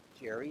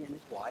Jerry and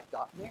his wife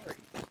got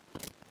married.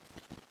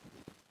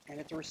 And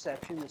at the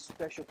reception, this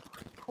special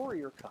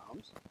courier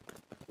comes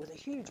with a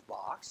huge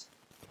box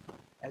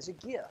as a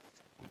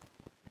gift.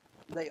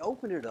 They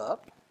open it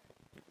up.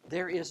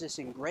 There is this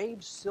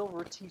engraved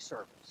silver tea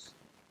service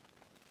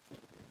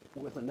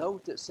with a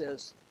note that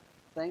says,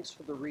 "Thanks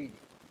for the reading,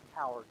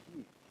 Howard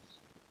Hughes."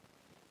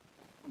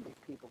 How many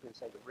people can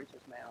say the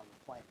richest man on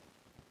the planet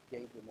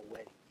gave them a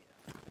wedding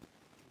gift?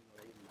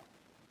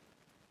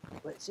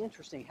 But it's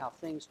interesting how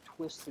things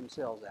twist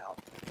themselves out,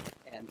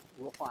 and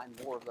we'll find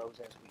more of those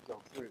as we go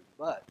through.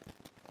 But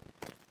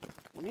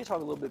we need to talk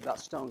a little bit about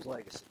Stone's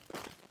legacy.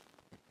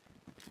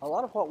 A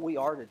lot of what we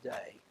are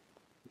today,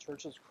 in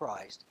Churches of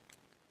Christ,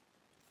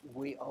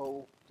 we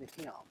owe to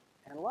him.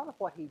 And a lot of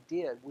what he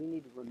did, we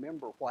need to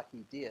remember what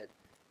he did,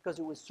 because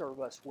it would serve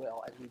us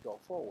well as we go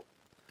forward.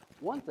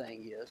 One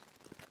thing is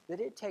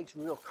that it takes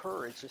real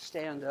courage to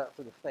stand up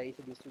for the faith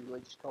against the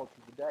religious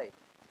culture today.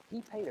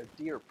 He paid a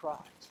dear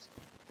price.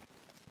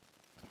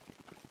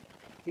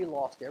 He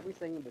lost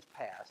everything of his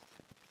past.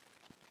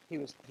 He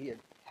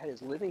had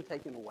his living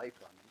taken away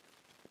from him.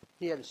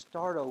 He had to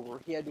start over.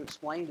 He had to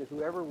explain to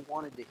whoever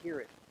wanted to hear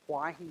it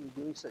why he was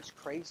doing such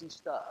crazy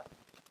stuff.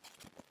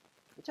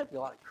 It took a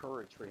lot of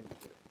courage for him to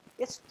do it.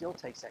 It still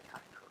takes that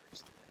kind of courage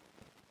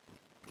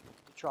today.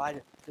 To try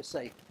to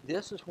say,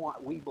 this is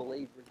what we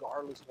believe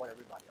regardless of what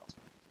everybody else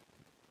believes.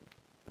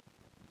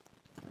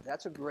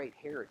 That's a great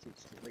heritage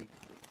to leave.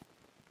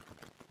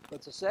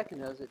 But the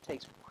second is it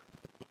takes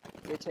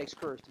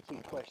courage to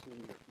keep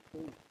questioning your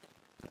conclusion.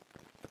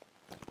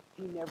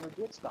 He never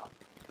did stop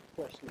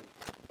questioning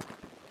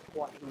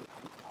what he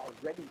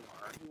already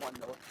learned. He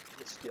wanted to know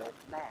if it still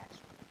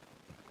matched.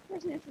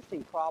 There's an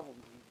interesting problem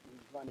we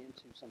run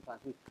into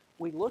sometimes.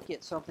 We look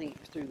at something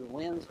through the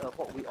lens of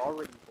what we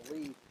already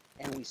believe,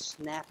 and we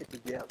snap it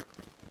together.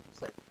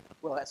 Say,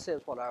 well, that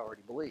says what I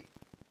already believe.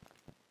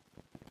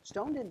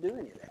 Stone didn't do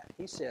any of that.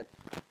 He said,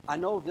 I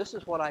know this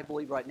is what I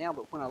believe right now,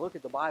 but when I look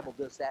at the Bible,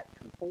 does that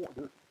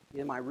conform?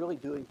 Am I really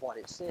doing what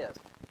it says?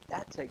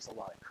 That takes a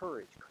lot of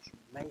courage, because you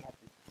may have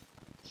to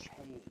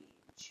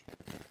change.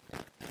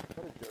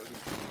 What a dirty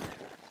thing that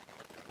is.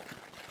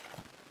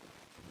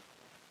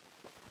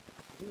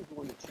 If you're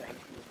going to change,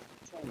 you're going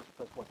to change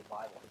because what the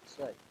Bible would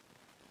say.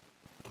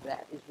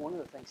 That is one of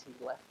the things he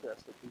left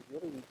us that we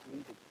really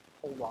need to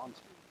hold on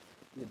to.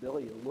 The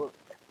ability to look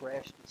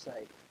fresh and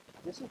say,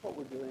 this is what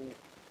we're doing,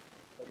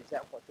 but is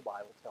that what the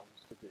Bible tells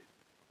us to do?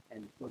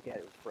 And look at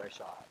it with fresh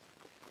eyes.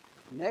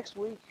 Next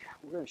week,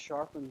 we're going to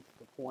sharpen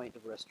the point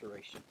of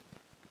restoration.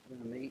 We're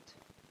going to meet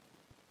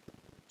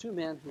two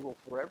men who will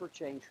forever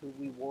change who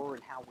we were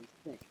and how we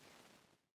think.